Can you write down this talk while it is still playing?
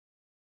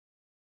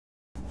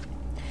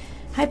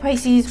Hi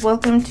Pisces,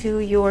 welcome to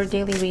your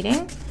daily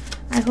reading.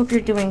 I hope you're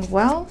doing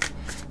well.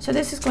 So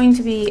this is going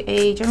to be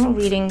a general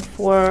reading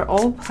for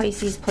all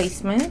Pisces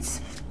placements.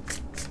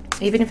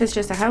 Even if it's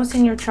just a house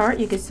in your chart,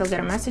 you can still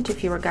get a message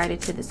if you were guided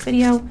to this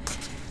video.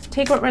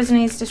 Take what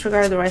resonates,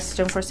 disregard the rest,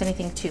 don't force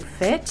anything to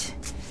fit.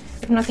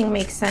 If nothing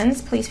makes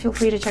sense, please feel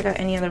free to check out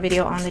any other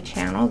video on the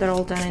channel. They're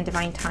all done in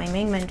divine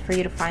timing, meant for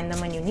you to find them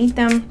when you need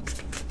them.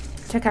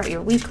 Check out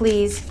your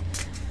weeklies,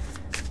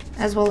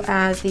 as well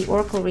as the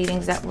oracle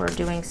readings that we're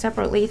doing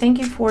separately. Thank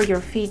you for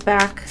your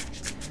feedback.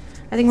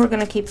 I think we're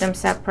going to keep them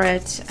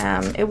separate.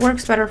 It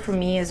works better for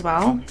me as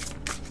well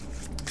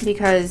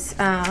because,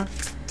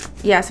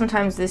 yeah,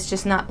 sometimes this is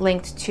just not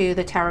linked to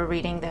the tarot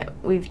reading that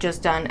we've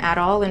just done at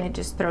all, and it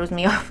just throws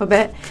me off a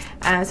bit.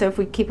 So if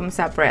we keep them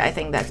separate, I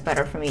think that's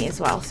better for me as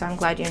well. So I'm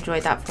glad you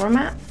enjoyed that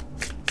format,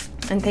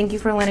 and thank you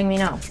for letting me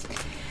know.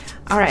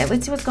 All right,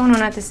 let's see what's going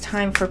on at this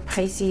time for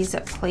Pisces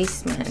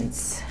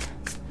placements.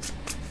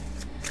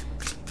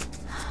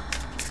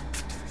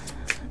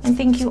 And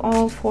thank you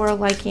all for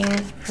liking,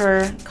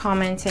 for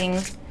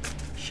commenting,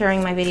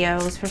 sharing my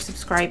videos, for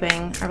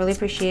subscribing. I really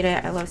appreciate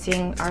it. I love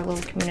seeing our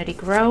little community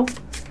grow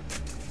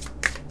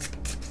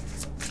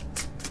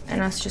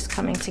and us just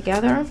coming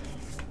together.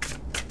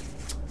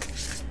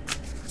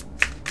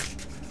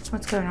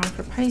 What's going on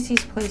for Pisces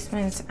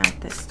placements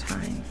at this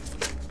time?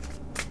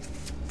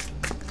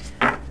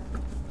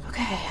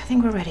 Okay, I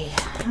think we're ready.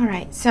 All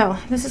right, so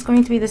this is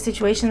going to be the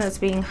situation that's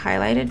being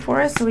highlighted for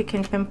us so we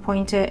can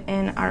pinpoint it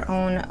in our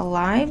own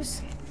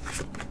lives.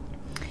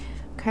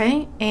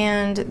 Okay,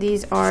 and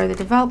these are the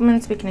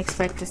developments we can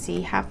expect to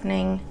see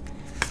happening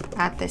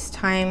at this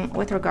time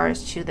with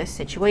regards to this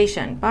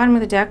situation. Bottom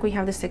of the deck, we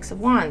have the Six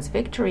of Wands,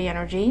 victory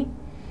energy,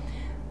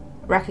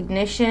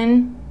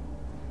 recognition,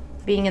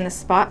 being in the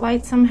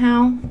spotlight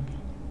somehow.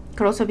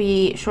 Could also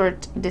be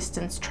short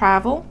distance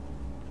travel.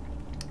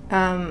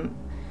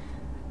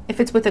 If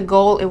it's with a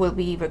goal, it will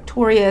be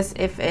victorious.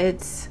 If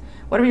it's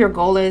whatever your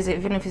goal is,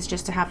 even if it's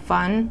just to have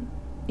fun,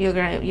 you're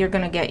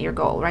gonna get your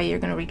goal, right? You're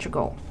gonna reach your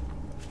goal.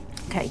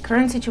 Okay,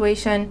 current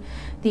situation,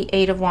 the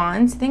Eight of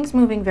Wands, things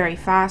moving very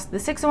fast.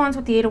 The Six of Wands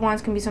with the Eight of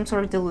Wands can be some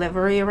sort of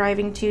delivery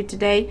arriving to you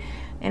today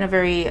in a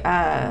very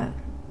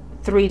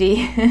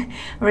 3D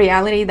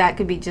reality. That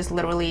could be just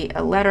literally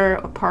a letter,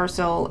 a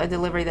parcel, a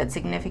delivery that's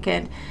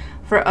significant.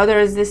 For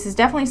others, this is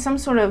definitely some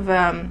sort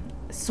of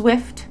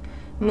swift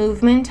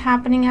movement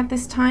happening at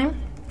this time,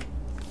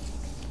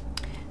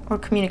 or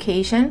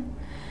communication.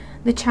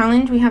 The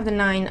challenge, we have the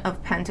Nine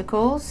of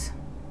Pentacles.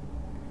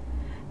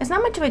 It's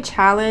not much of a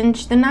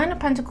challenge. The Nine of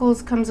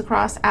Pentacles comes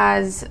across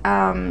as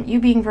you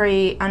being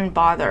very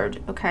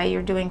unbothered. Okay,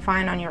 you're doing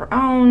fine on your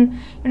own.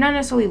 You're not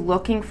necessarily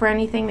looking for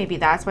anything. Maybe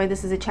that's why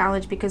this is a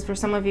challenge, because for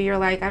some of you, you're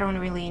like, I don't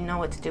really know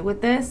what to do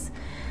with this.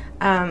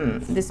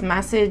 This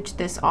message,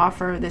 this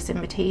offer, this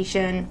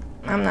invitation,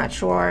 I'm not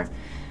sure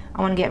I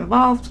want to get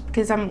involved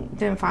because I'm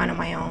doing fine on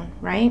my own,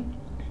 right?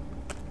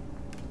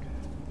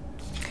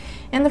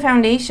 And the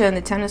foundation,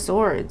 the Ten of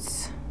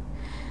Swords.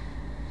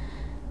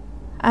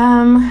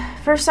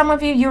 For some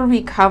of you, you're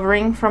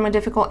recovering from a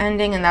difficult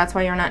ending, and that's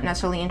why you're not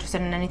necessarily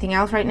interested in anything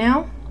else right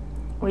now,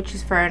 which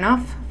is fair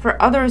enough.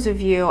 For others of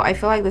you, I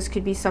feel like this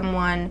could be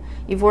someone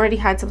you've already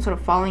had some sort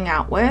of falling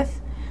out with,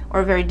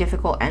 or a very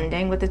difficult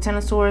ending. With the Ten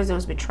of Swords, there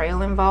was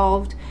betrayal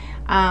involved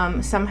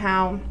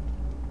somehow.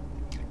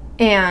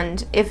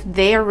 And if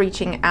they're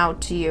reaching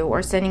out to you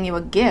or sending you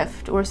a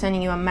gift or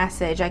sending you a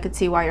message, I could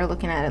see why you're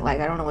looking at it like,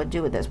 I don't know what to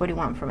do with this. What do you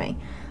want from me?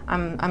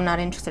 I'm not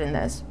interested in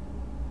this.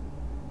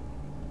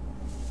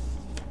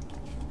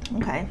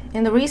 Okay.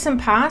 In the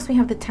recent past, we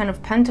have the Ten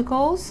of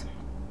Pentacles.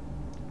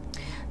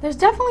 There's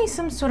definitely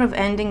some sort of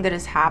ending that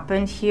has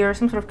happened here,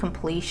 some sort of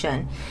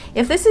completion.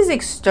 If this is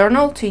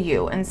external to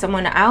you and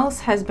someone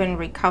else has been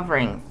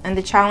recovering, and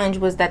the challenge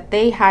was that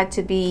they had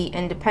to be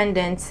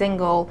independent,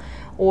 single,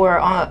 or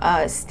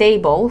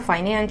stable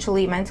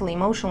financially, mentally,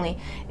 emotionally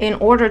in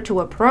order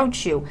to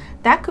approach you,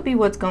 that could be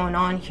what's going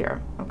on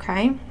here,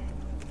 okay?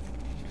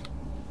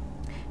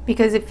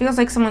 Because it feels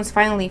like someone's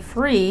finally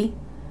free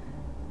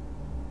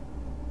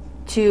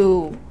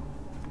to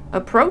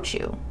approach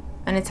you,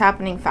 and it's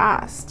happening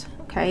fast.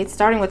 Okay, it's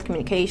starting with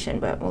communication,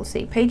 but we'll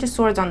see. Page of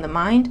Swords on the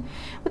mind.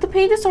 With the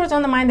Page of Swords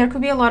on the mind, there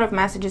could be a lot of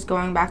messages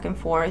going back and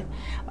forth.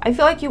 I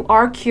feel like you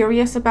are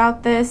curious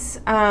about this.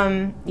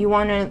 You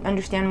want to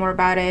understand more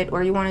about it,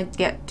 or you want to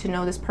get to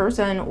know this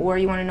person, or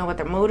you want to know what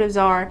their motives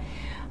are.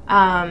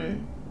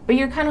 But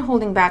you're kind of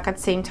holding back at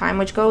the same time,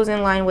 which goes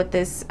in line with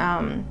this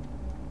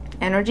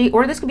energy.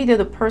 Or this could be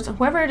the person,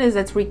 whoever it is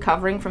that's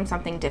recovering from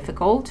something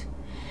difficult.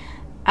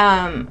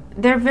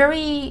 They're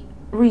very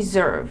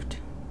reserved,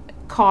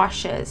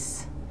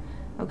 cautious,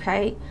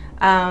 okay?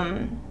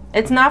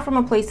 It's not from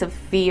a place of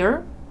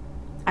fear,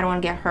 I don't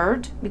want to get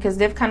hurt, because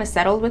they've kind of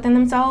settled within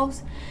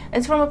themselves.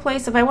 It's from a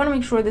place of, I want to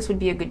make sure this would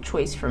be a good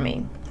choice for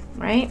me,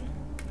 right?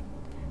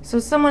 So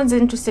someone's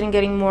interested in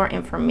getting more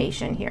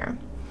information here.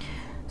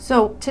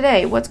 So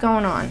today, what's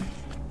going on?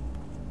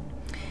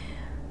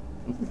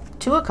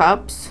 Two of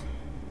Cups,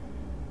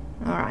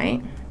 all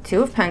right,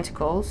 Two of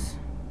Pentacles,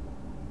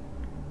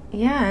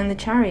 Yeah, and the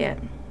Chariot.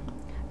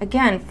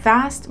 Again,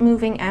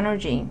 fast-moving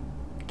energy,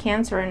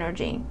 Cancer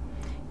energy.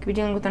 Could be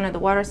dealing with another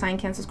water sign,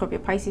 Cancer, Scorpio,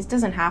 Pisces.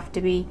 Doesn't have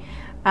to be.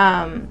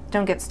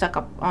 Don't get stuck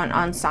up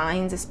on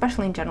signs,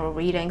 especially in general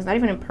readings. Not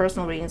even in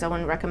personal readings, I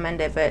wouldn't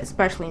recommend it, but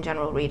especially in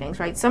general readings,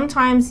 right?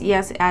 Sometimes,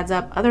 yes, it adds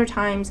up. Other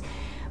times,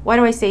 why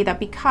do I say that?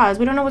 Because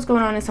we don't know what's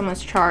going on in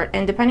someone's chart,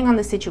 and depending on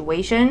the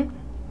situation,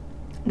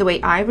 the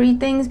way I read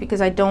things,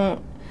 because I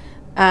don't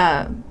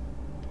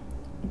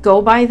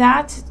go by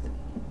that,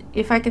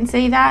 if I can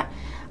say that,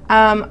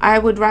 I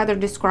would rather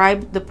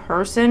describe the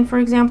person, for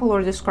example,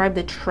 or describe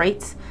the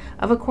traits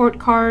of a court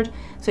card,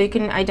 so you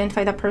can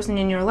identify that person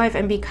in your life.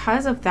 And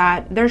because of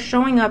that, they're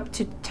showing up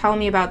to tell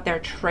me about their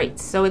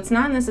traits. So it's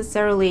not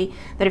necessarily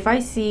that if I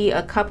see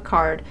a cup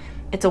card,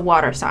 it's a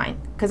water sign,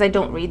 because I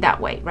don't read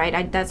that way,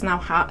 right? That's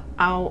not how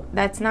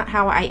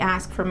I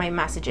ask for my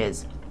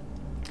messages.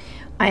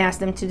 I ask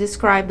them to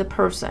describe the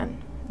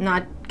person,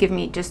 not give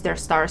me just their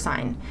star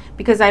sign,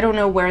 because I don't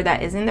know where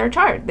that is in their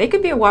chart. They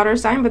could be a water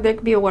sign, but they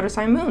could be a water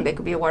sign moon. They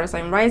could be a water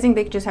sign rising.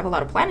 They could just have a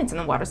lot of planets in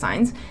the water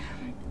signs,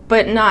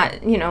 but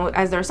not, you know,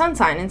 as their sun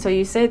sign. And so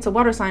you say it's a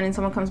water sign, and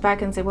someone comes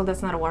back and say, well,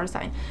 that's not a water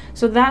sign.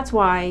 So that's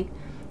why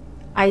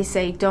I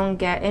say don't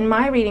get, in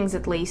my readings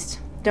at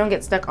least, don't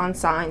get stuck on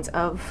signs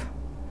of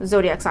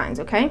zodiac signs,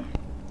 okay?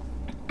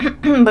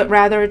 But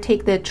rather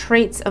take the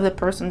traits of the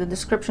person, the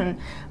description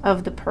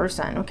of the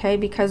person, okay?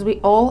 Because we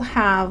all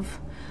have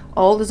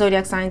all the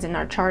zodiac signs in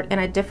our chart, and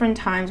at different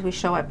times we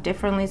show up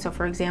differently. So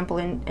for example,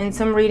 in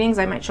some readings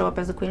I might show up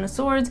as the Queen of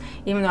Swords,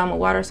 even though I'm a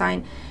water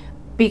sign,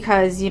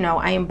 because, you know,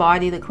 I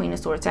embody the Queen of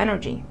Swords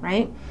energy,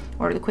 right?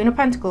 Or the Queen of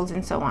Pentacles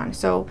and so on.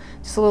 So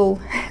just a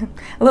little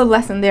a little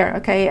lesson there,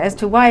 okay, as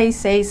to why I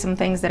say some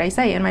things that I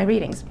say in my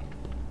readings.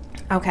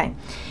 Okay,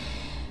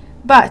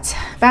 but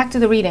back to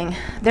the reading.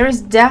 There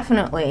is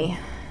definitely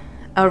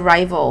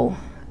arrival,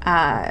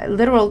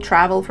 literal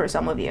travel for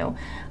some of you.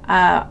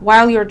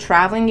 While you're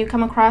traveling, you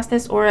come across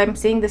this, or I'm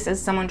seeing this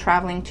as someone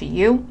traveling to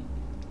you,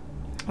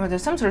 or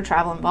there's some sort of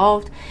travel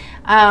involved,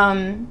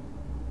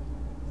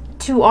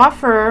 to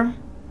offer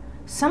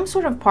some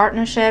sort of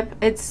partnership.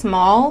 It's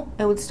small.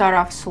 It would start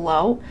off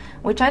slow,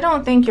 which I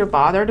don't think you're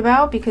bothered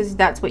about, because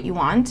that's what you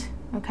want,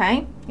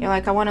 okay? You're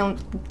like, I want to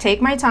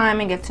take my time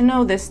and get to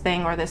know this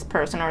thing or this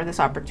person or this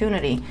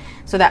opportunity,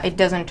 so that it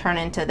doesn't turn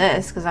into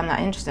this, because I'm not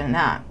interested in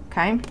that,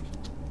 okay?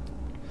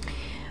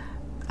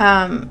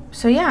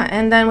 So yeah,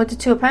 and then with the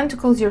Two of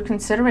Pentacles, you're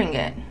considering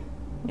it.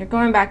 You're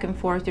going back and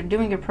forth. You're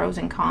doing your pros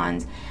and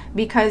cons,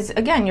 because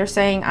again, you're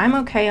saying, I'm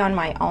okay on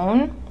my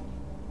own.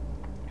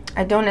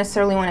 I don't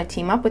necessarily want to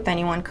team up with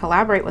anyone,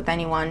 collaborate with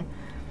anyone,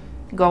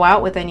 go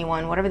out with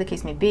anyone, whatever the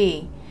case may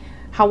be.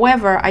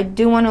 However, I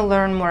do want to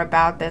learn more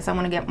about this. I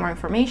want to get more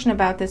information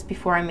about this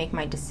before I make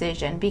my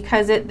decision,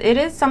 because it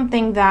is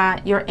something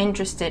that you're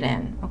interested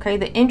in, okay?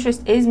 The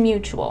interest is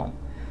mutual.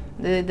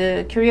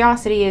 The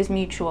curiosity is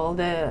mutual.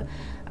 The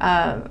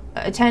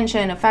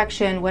attention,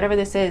 affection, whatever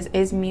this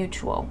is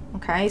mutual,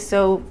 okay?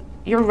 So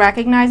you're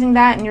recognizing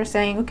that, and you're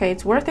saying, okay,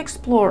 it's worth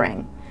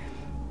exploring.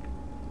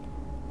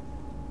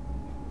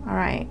 All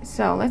right,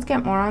 so let's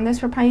get more on this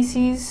for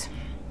Pisces.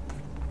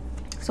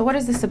 So what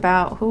is this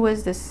about? Who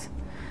is this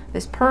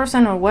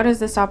person, or what is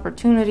this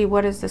opportunity?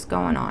 What is this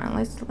going on?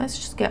 Let's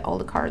just get all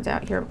the cards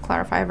out here,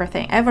 clarify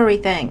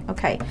everything.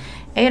 Okay,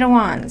 Eight of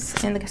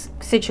Wands. In the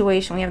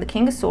situation, we have the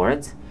King of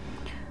Swords,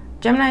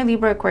 Gemini,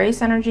 Libra,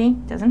 Aquarius energy.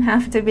 Doesn't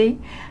have to be.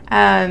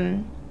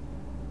 Someone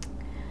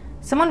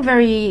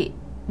very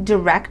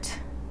direct.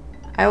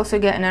 I also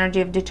get an energy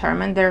of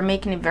determined. They're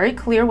making it very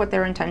clear what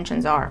their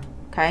intentions are,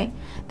 okay?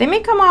 They may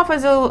come off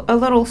as a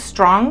little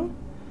strong,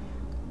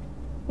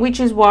 which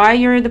is why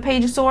you're the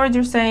Page of Swords.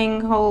 You're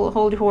saying,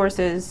 hold your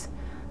horses.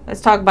 Let's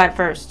talk about it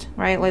first,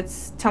 right?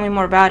 Let's tell me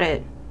more about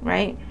it,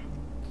 right?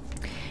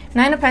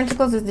 Nine of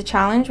Pentacles is the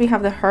challenge. We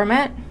have the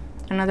Hermit,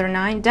 another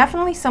 9.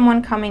 Definitely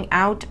someone coming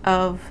out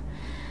of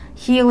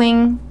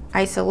healing,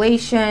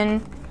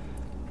 isolation,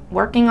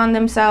 working on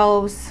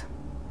themselves,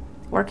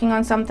 working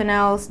on something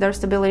else, their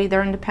stability,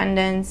 their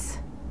independence,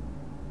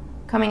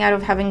 coming out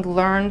of having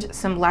learned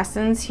some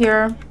lessons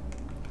here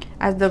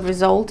as the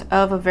result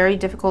of a very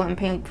difficult and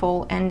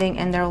painful ending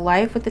in their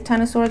life with the Ten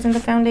of Swords in the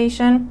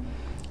foundation.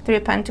 Three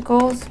of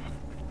Pentacles.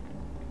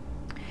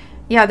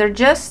 Yeah, they're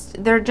just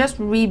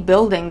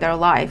rebuilding their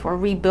life, or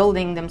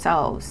rebuilding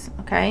themselves,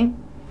 okay?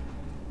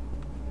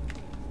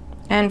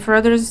 And for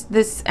others,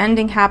 this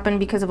ending happened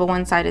because of a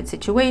one-sided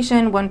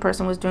situation. One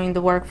person was doing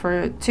the work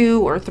for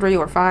 2 or 3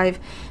 or 5,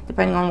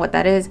 depending on what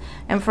that is.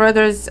 And for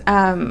others,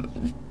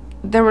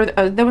 there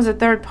was a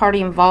third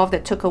party involved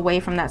that took away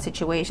from that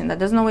situation. That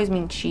doesn't always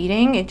mean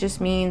cheating. It just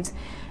means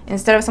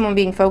instead of someone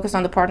being focused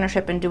on the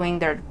partnership and doing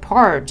their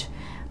part,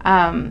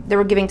 they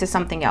were giving to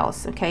something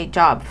else, okay?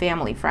 Job,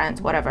 family,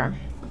 friends, whatever.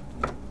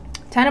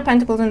 Ten of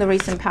Pentacles in the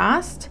recent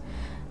past.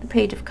 The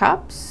Page of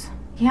Cups.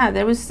 Yeah,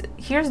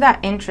 here's that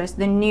interest,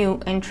 the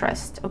new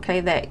interest, okay,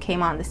 that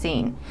came on the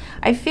scene.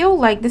 I feel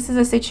like this is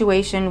a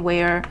situation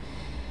where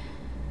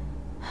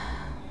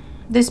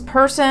this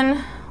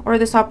person or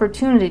this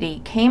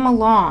opportunity came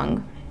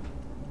along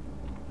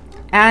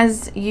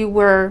as you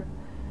were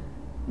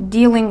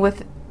dealing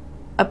with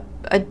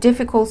a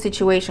difficult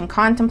situation,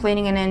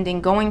 contemplating an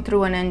ending, going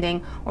through an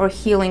ending, or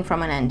healing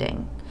from an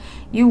ending.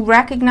 You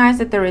recognize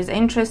that there is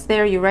interest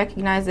there, you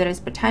recognize there is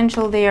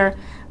potential there,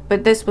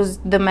 but this was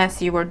the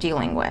mess you were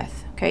dealing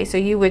with. Okay, so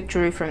you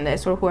withdrew from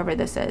this, or whoever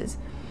this is.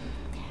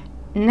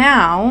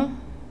 Now,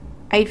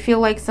 I feel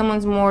like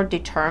someone's more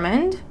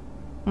determined,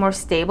 more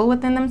stable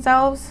within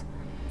themselves.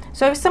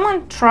 So if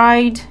someone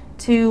tried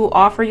to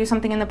offer you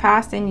something in the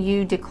past and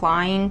you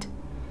declined,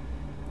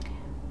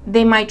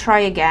 they might try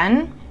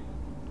again.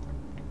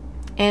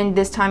 And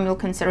this time you'll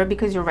consider it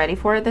because you're ready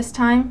for it this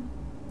time.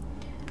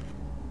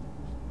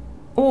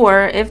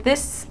 Or if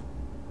this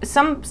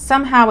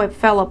somehow it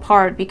fell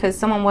apart because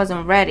someone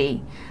wasn't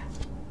ready,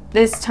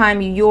 this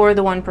time you're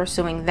the one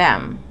pursuing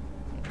them.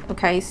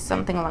 Okay,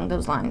 something along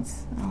those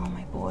lines. Oh,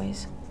 my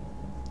boys.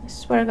 I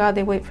swear to God,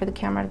 they wait for the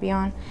camera to be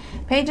on.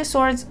 Page of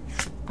Swords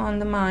on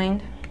the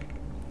mind.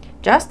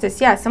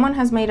 Justice, yeah, someone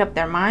has made up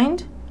their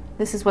mind.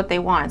 This is what they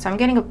want. So I'm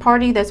getting a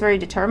party that's very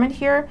determined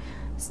here,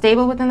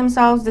 stable within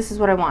themselves. This is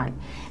what I want.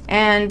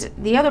 And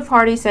the other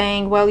party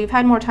saying, well, you've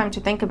had more time to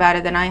think about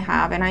it than I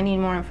have, and I need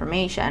more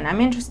information. I'm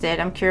interested,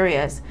 I'm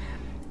curious,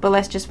 but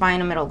let's just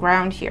find a middle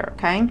ground here,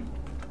 okay?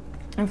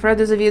 And for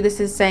others of you, this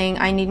is saying,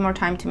 I need more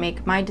time to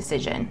make my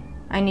decision.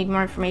 I need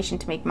more information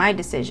to make my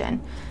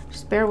decision.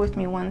 Just bear with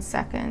me 1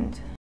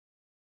 second.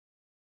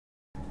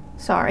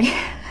 Sorry.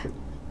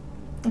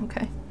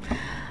 Okay.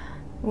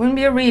 Wouldn't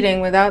be a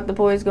reading without the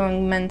boys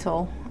going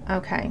mental.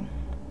 Okay.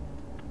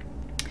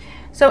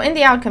 So in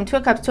the outcome, 2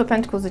 of Cups, 2 of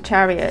Pentacles, the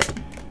Chariot,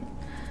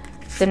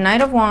 the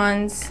Knight of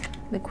Wands,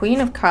 the Queen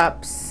of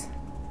Cups,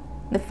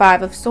 the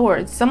 5 of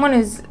Swords. Someone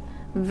is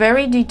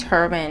very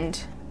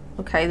determined.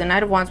 Okay, the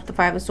Knight of Wands with the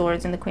 5 of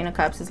Swords and the Queen of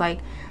Cups is like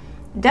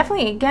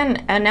definitely,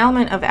 again, an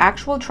element of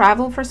actual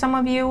travel for some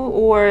of you,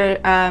 or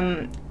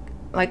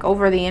like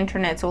over the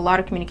internet. So a lot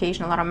of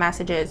communication, a lot of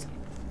messages,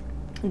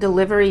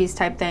 deliveries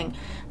type thing.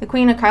 The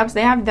Queen of Cups,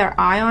 they have their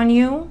eye on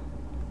you.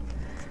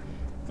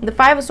 The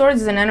 5 of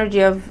Swords is an energy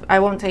of, I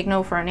won't take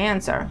no for an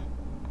answer,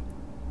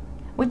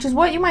 which is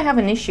what you might have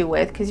an issue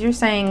with, because you're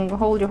saying,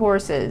 hold your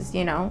horses,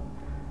 you know.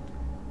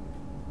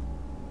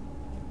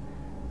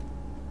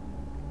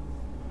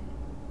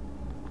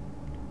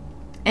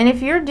 And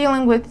if you're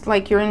dealing with,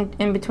 like, you're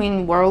in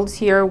between worlds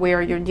here,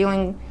 where you're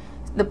dealing,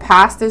 the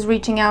past is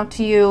reaching out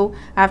to you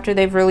after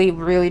they've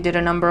really did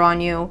a number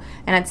on you,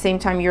 and at the same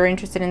time you're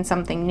interested in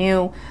something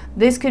new.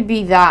 This could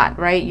be that,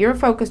 right? You're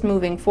focused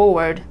moving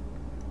forward,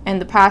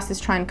 and the past is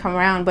trying to come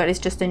around, but it's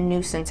just a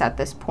nuisance at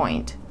this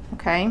point,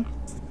 okay?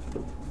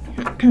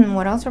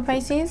 What else for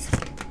Pisces?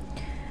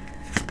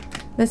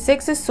 The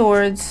 6 of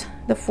Swords,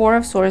 the 4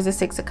 of Swords, the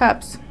 6 of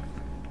Cups.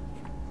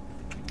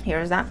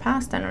 Here's that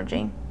past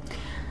energy.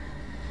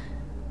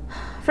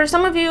 For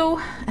some of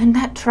you, and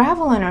that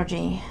travel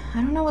energy,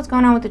 I don't know what's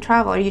going on with the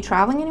travel. Are you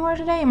traveling anywhere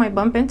today? You might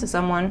bump into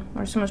someone,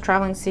 or someone's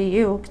traveling to see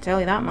you, I can tell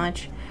you that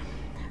much.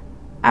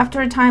 After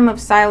a time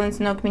of silence,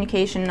 no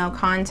communication, no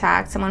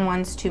contact, someone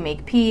wants to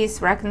make peace,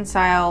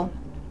 reconcile,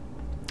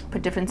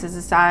 put differences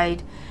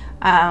aside,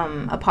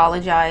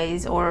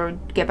 apologize, or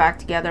get back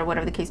together,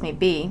 whatever the case may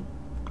be.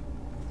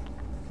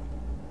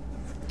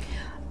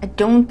 I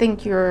don't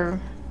think you're,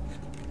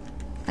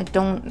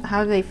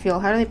 how do they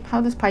feel?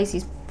 How does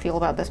Pisces feel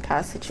about this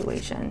past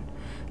situation?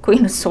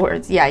 Queen of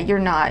Swords, yeah, you're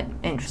not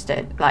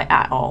interested, like,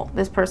 at all.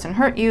 This person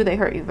hurt you, they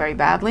hurt you very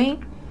badly,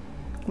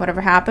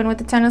 whatever happened with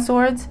the 10 of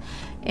Swords,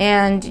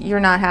 and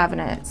you're not having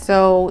it.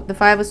 So the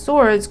 5 of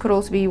Swords could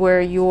also be where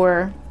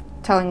you're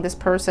telling this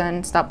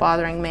person, stop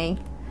bothering me,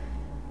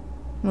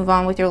 move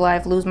on with your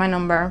life, lose my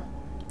number,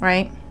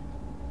 right?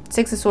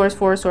 6 of Swords,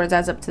 4 of Swords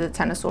adds up to the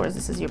 10 of Swords.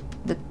 This is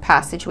the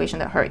past situation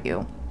that hurt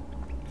you.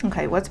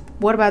 Okay, what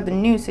about the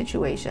new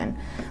situation?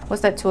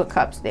 What's that 2 of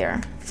Cups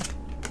there?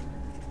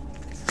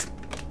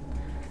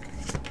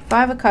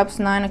 5 of Cups,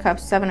 9 of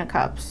Cups, 7 of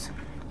Cups.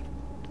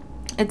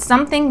 It's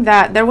something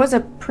that there was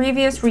a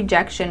previous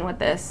rejection with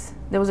this.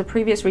 There was a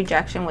previous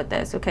rejection with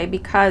this, okay?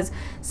 Because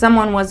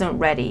someone wasn't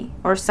ready,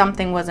 or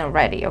something wasn't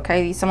ready,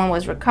 okay? Someone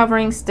was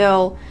recovering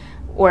still,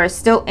 or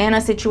still in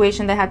a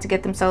situation they had to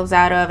get themselves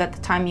out of at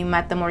the time you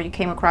met them, or you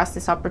came across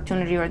this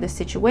opportunity or this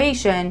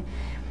situation.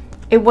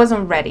 It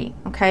wasn't ready,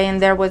 okay? And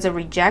there was a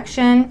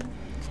rejection.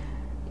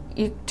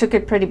 You took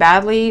it pretty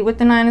badly with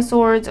the 9 of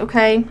Swords,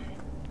 okay?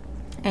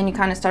 And you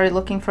kind of started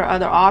looking for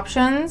other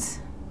options.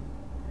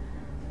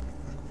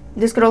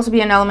 This could also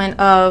be an element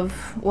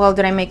of, well,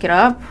 did I make it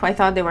up? I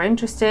thought they were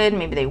interested,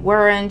 maybe they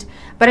weren't.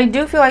 But I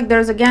do feel like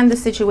there's, again,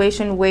 this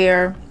situation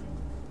where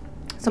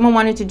someone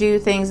wanted to do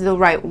things the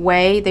right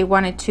way. They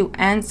wanted to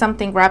end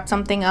something, wrap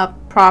something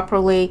up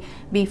properly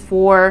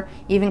before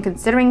even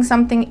considering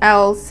something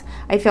else.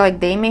 I feel like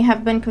they may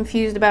have been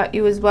confused about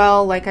you as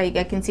well. Like,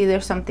 I can see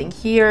there's something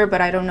here,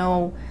 but I don't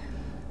know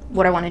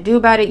what I want to do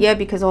about it yet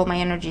because all my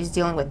energy is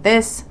dealing with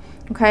this.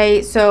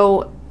 Okay,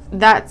 so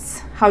that's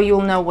how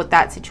you'll know what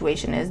that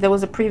situation is. There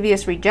was a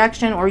previous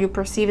rejection, or you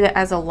perceived it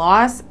as a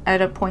loss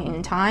at a point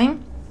in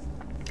time.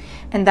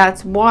 And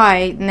that's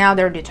why now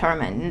they're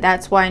determined. And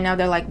that's why now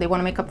they're like, they want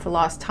to make up for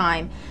lost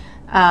time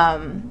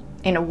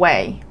in a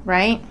way,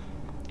 right?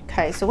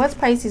 Okay, so what's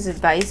Pisces'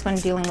 advice when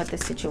dealing with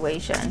this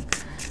situation?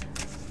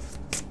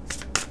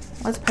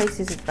 What's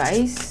Pisces'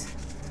 advice?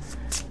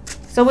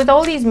 So with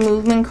all these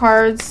movement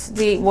cards,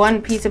 the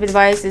one piece of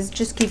advice is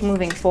just keep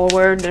moving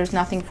forward. There's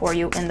nothing for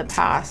you in the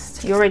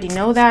past. You already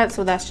know that,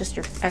 so that's just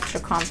your extra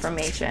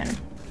confirmation.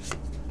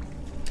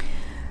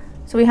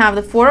 So we have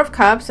the Four of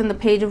Cups and the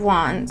Page of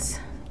Wands.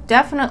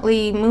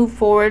 Definitely move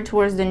forward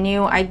towards the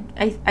new.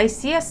 I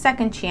see a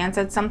second chance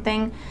at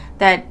something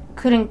that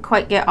couldn't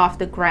quite get off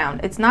the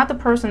ground. It's not the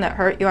person that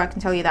hurt you, I can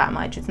tell you that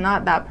much. It's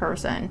not that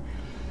person.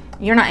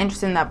 You're not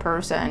interested in that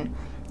person,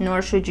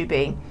 nor should you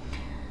be.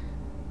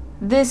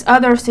 This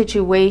other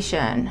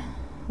situation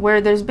where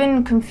there's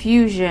been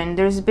confusion,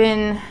 there's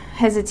been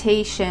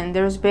hesitation,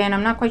 there's been,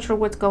 I'm not quite sure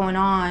what's going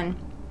on.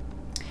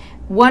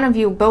 One of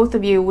you, both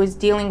of you was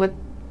dealing with,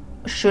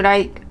 should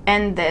I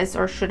end this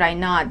or should I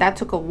not? That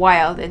took a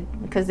while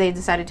because they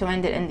decided to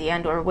end it in the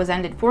end, or it was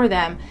ended for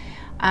them.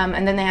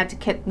 And then they had to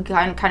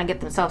kind of get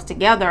themselves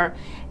together.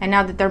 And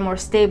now that they're more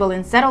stable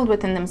and settled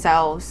within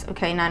themselves,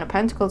 okay, Nine of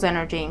Pentacles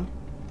energy,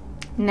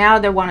 now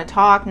they want to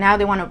talk, now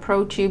they want to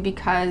approach you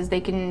because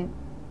they can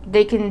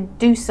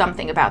do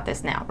something about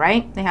this now,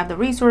 right? They have the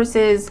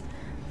resources,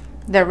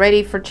 they're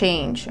ready for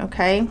change,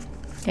 okay?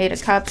 Eight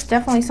of Cups,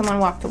 definitely someone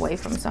walked away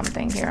from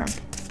something here.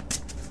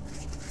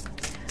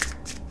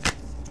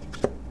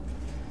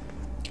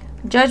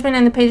 Judgment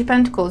and the Page of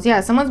Pentacles.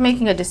 Yeah, someone's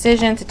making a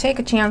decision to take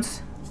a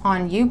chance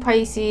on you,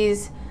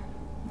 Pisces,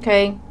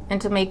 okay,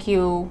 and to make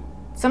you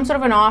some sort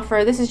of an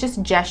offer. This is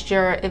just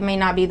gesture. It may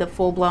not be the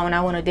full-blown,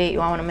 I want to date you,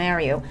 I want to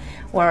marry you,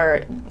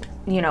 or,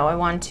 you know, I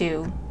want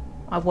to,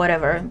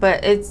 whatever.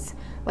 But it's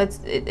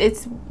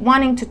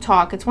wanting to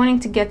talk. It's wanting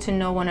to get to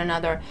know one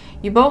another.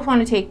 You both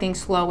want to take things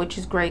slow, which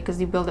is great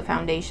because you build a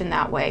foundation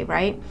that way,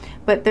 right?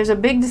 But there's a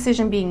big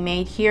decision being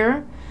made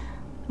here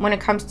when it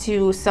comes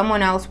to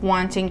someone else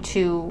wanting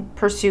to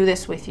pursue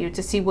this with you,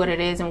 to see what it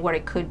is and what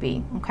it could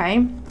be,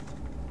 okay?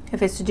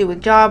 If it's to do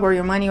with job or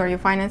your money or your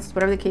finances,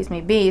 whatever the case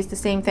may be, it's the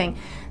same thing.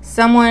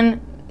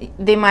 Someone,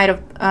 they might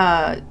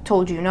have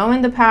told you no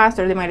in the past,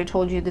 or they might have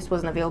told you this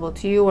wasn't available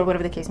to you, or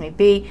whatever the case may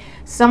be.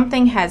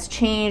 Something has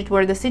changed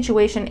where the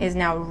situation is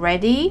now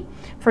ready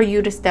for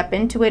you to step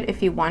into it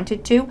if you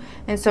wanted to.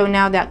 And so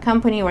now that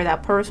company or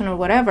that person or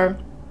whatever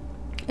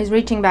is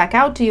reaching back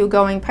out to you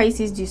going,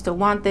 Pisces, do you still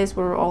want this?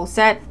 We're all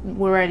set.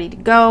 We're ready to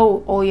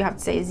go. All you have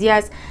to say is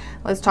yes.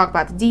 Let's talk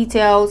about the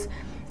details.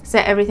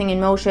 Set everything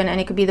in motion,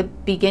 and it could be the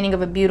beginning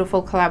of a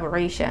beautiful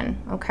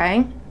collaboration,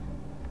 okay?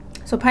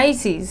 So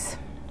Pisces,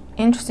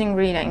 interesting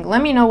reading.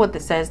 Let me know what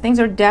this says. Things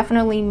are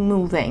definitely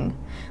moving.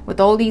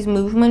 With all these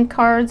movement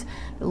cards,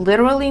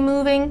 literally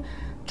moving,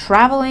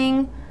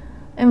 traveling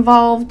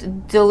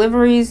involved,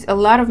 deliveries, a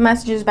lot of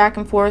messages back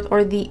and forth,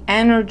 or the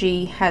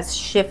energy has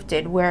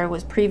shifted where it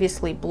was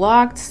previously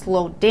blocked,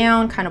 slowed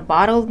down, kind of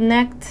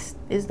bottlenecked.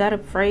 Is that a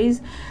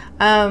phrase?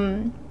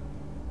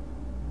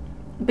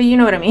 But you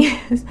know what I mean.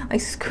 Like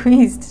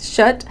squeezed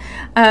shut,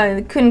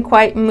 couldn't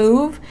quite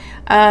move.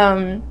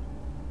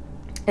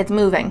 It's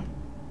moving.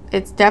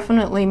 It's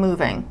definitely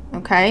moving,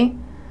 okay?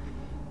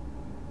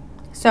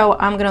 So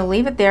I'm gonna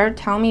leave it there.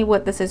 Tell me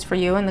what this is for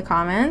you in the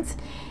comments,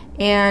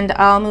 and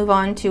I'll move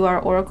on to our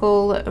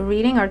oracle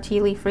reading, our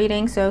tea leaf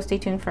reading, so stay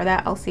tuned for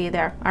that. I'll see you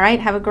there. All right,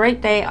 have a great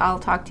day. I'll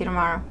talk to you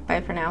tomorrow.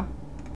 Bye for now.